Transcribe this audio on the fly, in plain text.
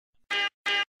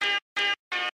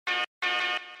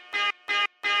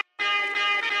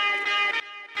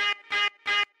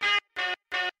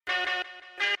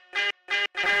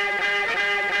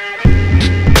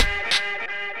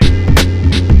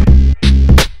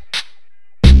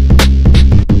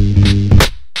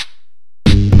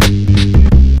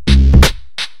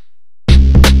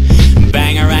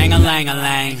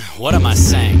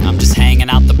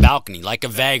balcony like a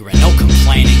vagrant, no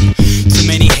complaining. Too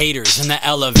many haters in the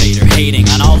elevator, hating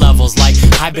on all levels like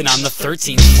I've been on the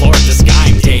 13th floor of this guy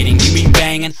I'm dating. You mean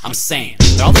banging? I'm saying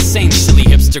they're all the same, silly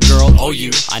hipster girl. Oh,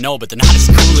 you, I know, but they're not as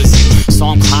cool as you. So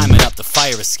I'm climbing up the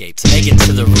fire escape to make it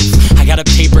to the roof. I got a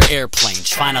paper airplane,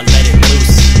 trying to let it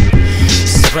loose.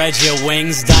 Spread your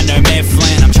wings, Dunder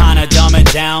Mifflin. I'm trying to dumb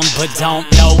it down, but don't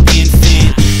know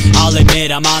infant. I'll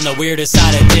admit I'm on the weirder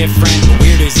side of different, but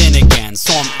weird is in again,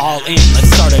 so I'm all in. Let's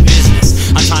start a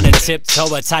business. I'm trying to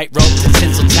tiptoe a tightrope to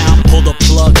Tinseltown, pull the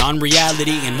plug on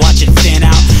reality and watch it thin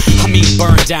out. I mean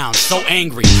burn down, so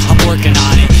angry, I'm working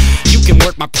on it. You can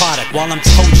work my product while I'm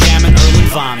toe jamming Earl and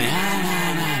Vomit.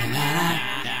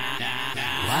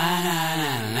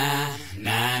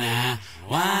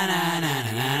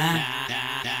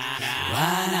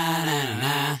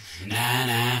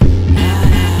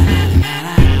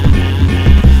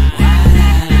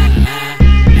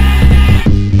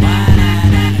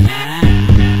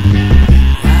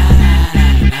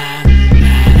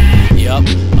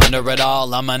 Under it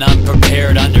all, I'm an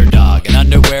unprepared underdog, an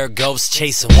underwear ghost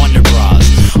chasing wonder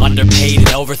bras. Underpaid and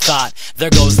overthought, there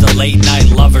goes the late night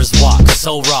lover's walk.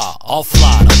 So raw, all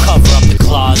flawed, I'll cover up the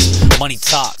claws. Money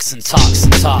talks and talks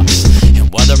and talks,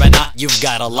 and whether or not you've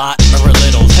got a lot or a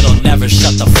little, it'll never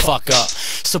shut the fuck up.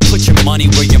 So put your money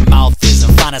where your mouth is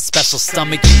and find a special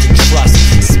stomach you can trust.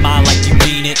 Smile like you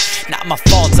mean it, not my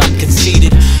fault, I'm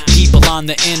conceited. People on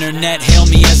the internet hail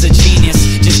me as a genius.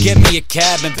 Just give me a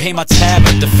cab and pay my tab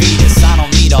at the fetus. I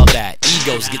don't need all that,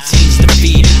 egos get teams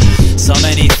defeated. So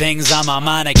many things on my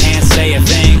mind, I can't say a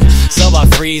thing. So I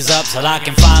freeze up till I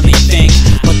can finally think.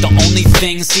 But the only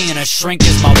thing seeing a shrink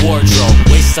is my wardrobe.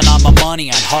 Wasting all my money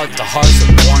on heart-to-hearts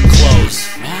with worn clothes.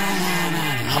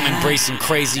 I'm embracing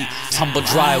crazy,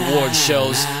 tumble-dry award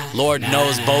shows. Lord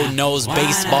knows, Bo knows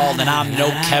baseball, and I'm no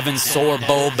Kevin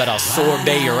Sorbo, but I'll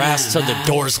sorbet your ass till the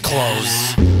doors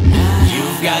close.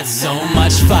 You've got so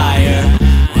much fire,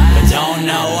 but don't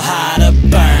know how to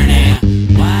burn it.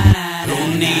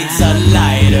 Who needs a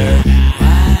lighter?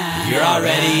 You're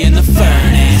already in the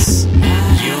furnace.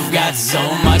 You've got so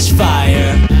much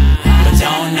fire, but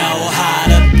don't know how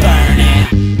to burn it.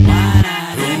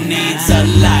 Who needs a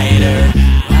lighter?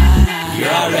 You're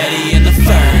already in the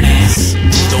furnace.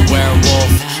 The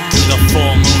werewolf, do the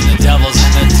full moon, the devils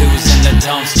and the do's and the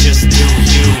don'ts, just do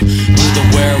you. Do the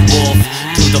werewolf,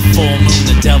 do the full moon,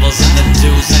 the devils and the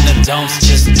do's and the don'ts,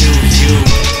 just do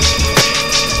you.